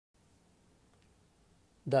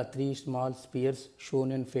the three small spheres shown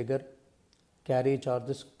in figure carry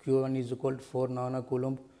charges Q1 is equal to 4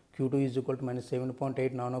 nanocoulomb, Q2 is equal to minus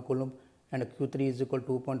 7.8 nanocoulomb and Q3 is equal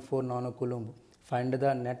to 2.4 nanocoulomb. Find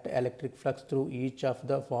the net electric flux through each of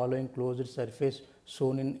the following closed surface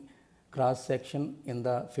shown in cross section in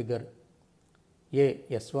the figure: A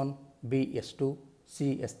S1, B S2,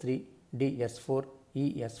 C S3, D S4,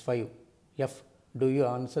 E S5. F. Do your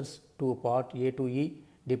answers to part A to E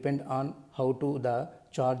depend on how to the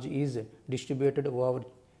charge is distributed over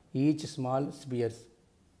each small spheres,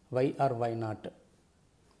 why or why not?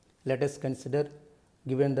 Let us consider,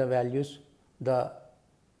 given the values, the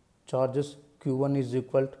charges Q1 is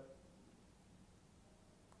equal to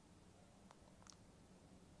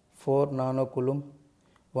 4 nanocoulomb.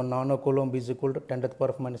 1 nanocoulomb is equal to 10 to the power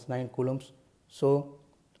of minus 9 coulombs. So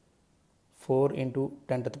 4 into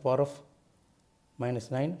 10 to the power of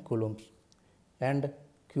minus 9 coulombs. And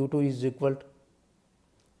Q2 is equal to,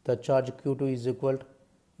 the charge Q2 is equal to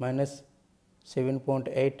minus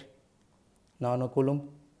 7.8 nanocoulomb,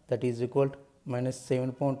 that is equal to minus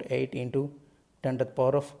 7.8 into 10 to the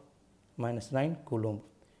power of minus 9 coulomb.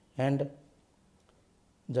 And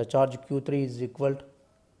the charge Q3 is equal to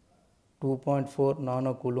 2.4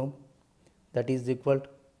 nanocoulomb, that is equal to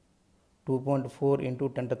 2.4 into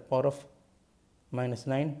 10 to the power of minus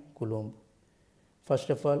 9 coulomb. First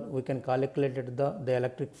of all, we can calculate the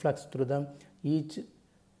electric flux through the each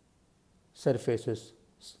surfaces.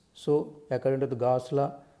 So according to the Gauss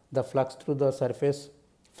law, the flux through the surface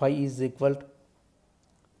phi is equal to,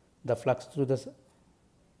 the flux through the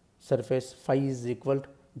surface phi is equal to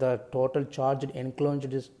the total charged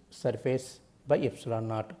enclosed surface by epsilon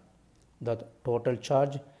naught. The total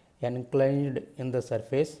charge enclosed in the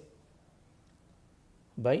surface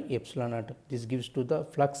by epsilon naught. This gives to the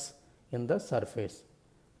flux in the surface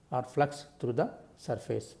or flux through the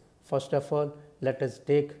surface. First of all, let us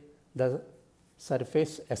take the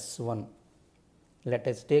surface S1. Let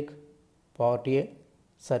us take part A,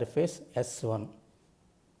 surface S1.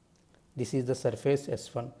 This is the surface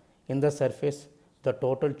S1. In the surface, the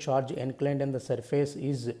total charge enclosed in the surface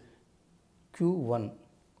is Q1.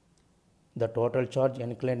 The total charge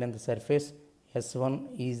enclosed in the surface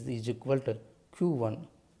S1 is equal to Q1,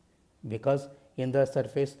 because in the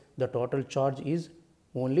surface the total charge is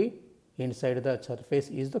only inside the surface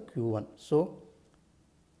is the Q1. So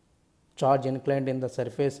charge enclosed in the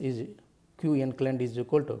surface is Q enclosed is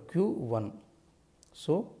equal to Q1.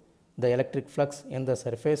 So the electric flux in the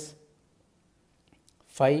surface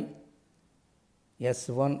phi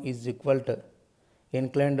S1 is equal to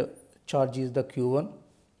enclosed charge is the Q1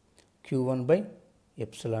 by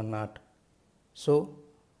epsilon naught. So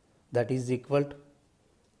that is equal to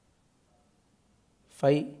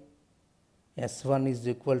phi S1 is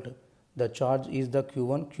equal to, the charge is the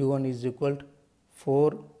Q1 is equal to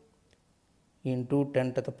 4 into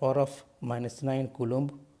 10 to the power of minus 9 coulomb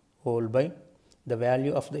whole by, the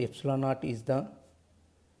value of the epsilon naught is the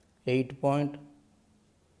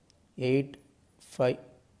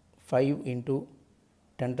 8.855 into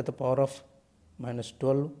 10 to the power of minus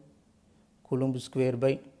 12 coulomb square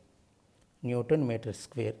by Newton meter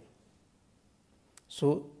square.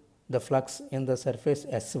 So the flux in the surface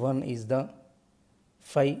S1 is the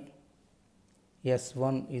phi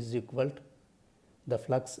S1 is equal to, the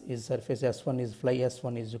flux is surface S1 is phi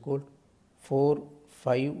S1 is equal to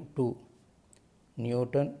 452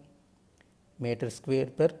 Newton meter square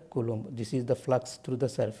per coulomb. This is the flux through the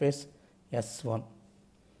surface S1.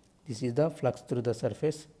 This is the flux through the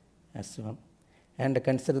surface S1. And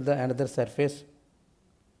consider the another surface,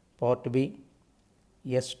 part B,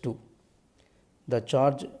 S2. The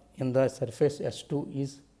charge in the surface S2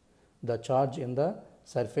 is, the charge in the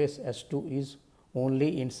surface S2 is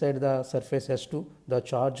only inside the surface S2, the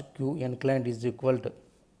charge Q enclosed is equal to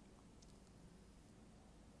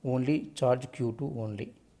only charge Q2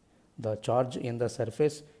 only. The charge in the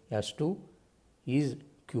surface S2 is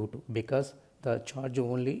Q2 because the charge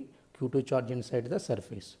only Q2 charge inside the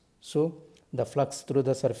surface. So the flux through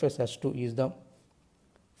the surface S2 is the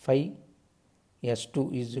phi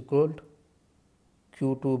S2 is equal to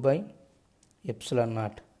Q2 by epsilon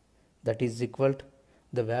naught, that is equal to,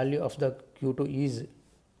 the value of the Q2 is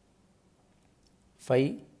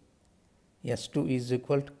phi S2 is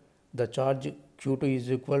equal to, the charge Q2 is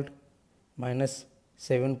equal to minus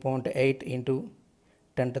 7.8 into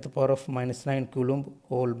 10 to the power of minus 9 coulomb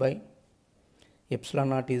whole by epsilon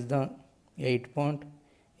naught is the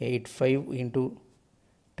 8.85 into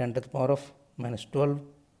 10 to the power of minus 12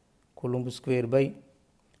 coulomb square by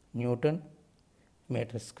Newton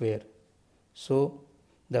meter square. So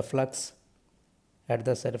the flux at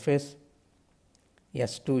the surface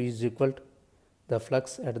S2 is equal to, the flux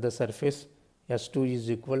at the surface S2 is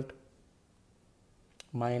equal to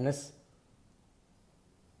minus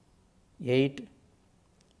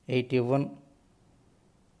 881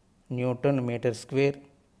 Newton meter square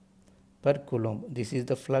per coulomb. This is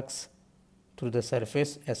the flux through the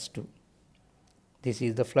surface S2. This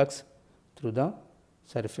is the flux through the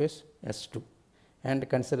surface S2. And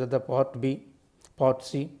consider the part B, part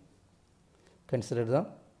C. Consider the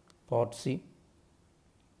part C.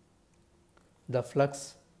 The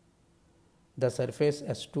flux, the surface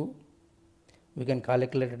S2, we can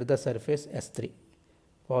calculate the surface S3.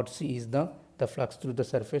 Part C is the flux through the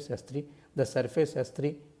surface S3. The surface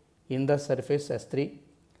S3, in the surface S3,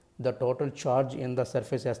 the total charge in the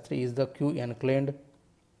surface S3 is the Q inclined.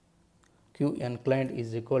 Q inclined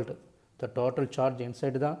is equal to the total charge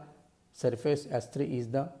inside the surface S3 is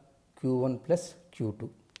the Q1 plus Q2.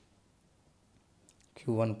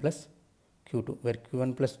 Q1 plus Q2, where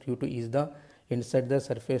Q1 plus Q2 is the inside the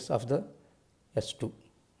surface of the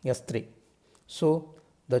S3. So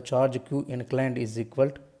the charge Q inclined is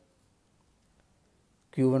equal to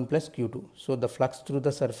Q1 plus Q2. So the flux through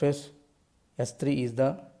the surface S3 is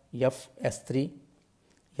the Fs3.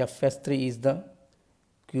 Fs3 is the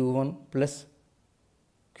Q1 plus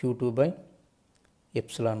Q2 by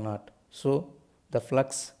epsilon naught. So the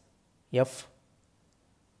flux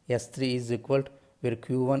Fs3 is equal to, where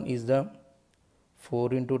Q1 is the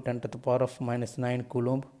 4 into 10 to the power of minus 9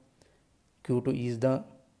 coulomb. Q2 is the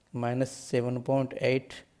minus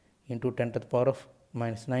 7.8 into 10 to the power of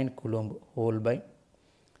minus 9 coulomb whole by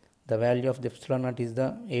the value of the epsilon naught is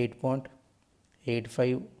the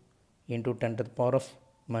 8.85 into 10 to the power of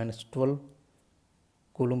minus 12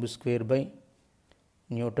 coulomb square by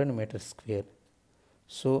Newton meter square.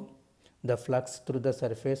 So the flux through the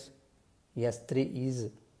surface S3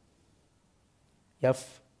 is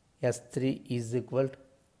Fs3 is equal to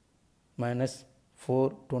minus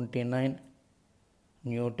 429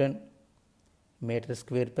 Newton meter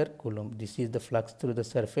square per coulomb. This is the flux through the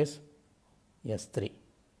surface S3.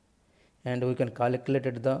 And we can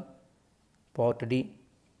calculate the part D.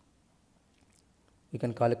 We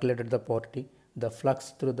can calculate the part D. The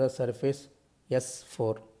flux through the surface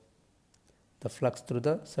S4. The flux through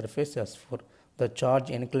the surface S4. The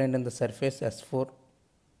charge inclined in the surface S4.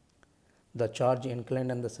 The charge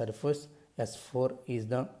inclined on the surface S4 is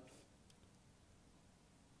the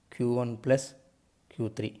Q1 plus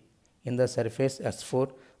Q3. In the surface S4,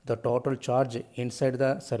 the total charge inside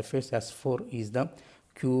the surface S4 is the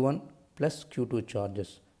Q1 plus Q2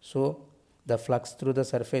 charges. So the flux through the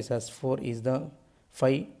surface S4 is the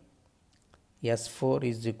phi S4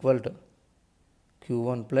 is equal to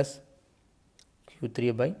Q1 plus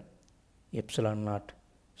Q3 by epsilon naught.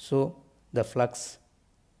 So the flux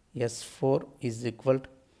S4 is equal to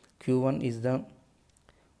Q1 is the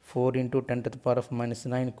 4 into 10 to the power of minus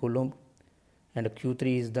 9 coulomb, and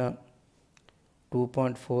Q3 is the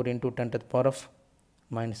 2.4 into 10 to the power of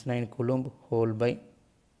minus 9 coulomb whole by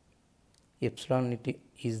epsilon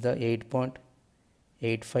is the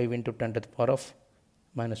 8.85 into 10 to the power of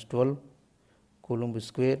minus 12 coulomb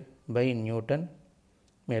square by Newton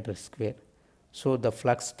meter square. So the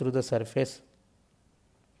flux through the surface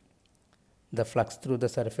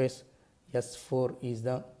S4 is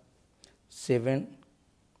the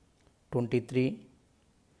 723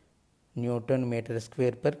 Newton meter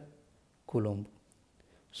square per coulomb.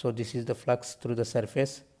 So this is the flux through the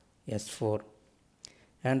surface S4.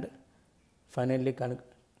 And finally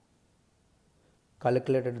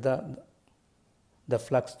calculated the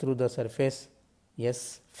flux through the surface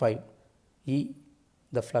S5.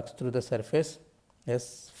 The flux through the surface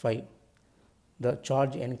S5. The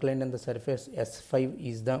charge inclined on the surface S5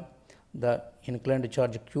 is the inclined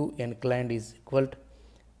charge Q inclined is equal to,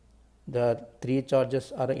 the three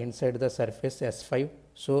charges are inside the surface S5.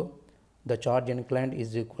 So the charge inclined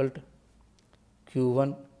is equal to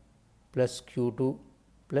Q1 plus Q2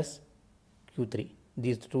 plus Q3.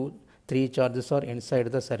 These three charges are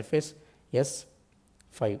inside the surface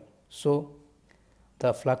S5. So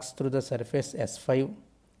the flux through the surface S5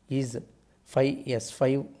 is phi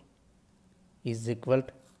S5 is equal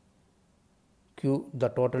to Q, the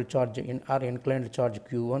total charge in our inclined charge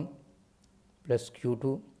Q1 plus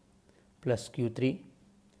Q2 plus Q3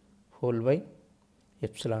 whole by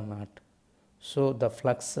epsilon naught. So the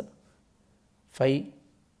flux phi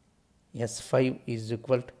S5 is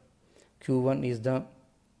equal to Q1 is the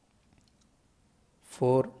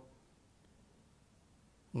 4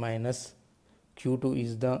 minus Q2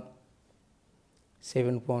 is the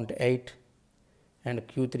 7.8 and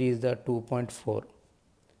Q3 is the 2.4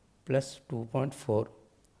 plus 2.4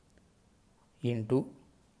 into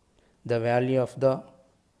the value of the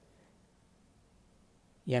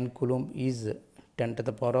n coulomb is 10 to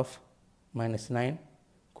the power of minus 9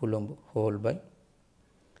 coulomb whole by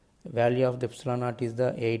value of the epsilon naught is the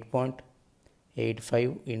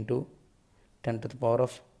 8.85 into 10 to the power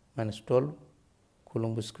of minus 12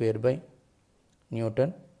 coulomb square by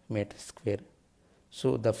Newton meter square.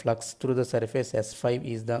 So the flux through the surface S5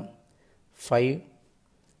 is the 5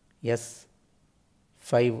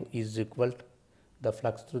 S5 is equal to the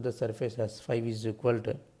flux through the surface S5 is equal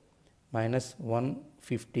to minus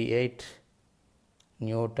 158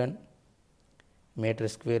 Newton meter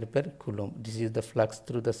square per coulomb. This is the flux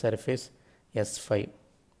through the surface S5.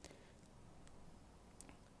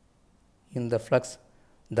 In the flux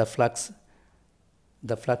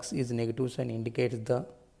is negative sign indicates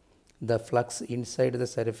the flux inside the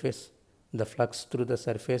surface. The flux through the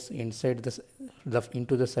surface inside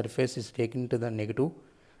into the surface is taken to the negative.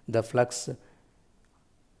 The flux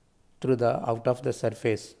through the out of the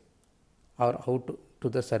surface or out to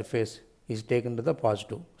the surface is taken to the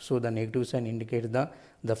positive. So the negative sign indicates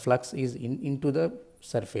the flux is into the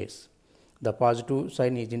surface. The positive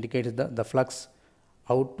sign is indicates the flux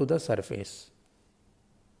out to the surface.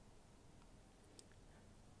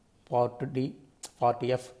 Part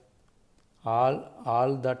F,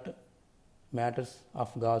 all that matters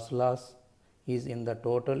of Gauss laws is in the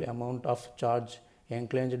total amount of charge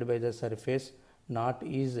enclosed by the surface not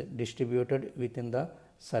is distributed within the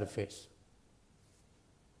surface.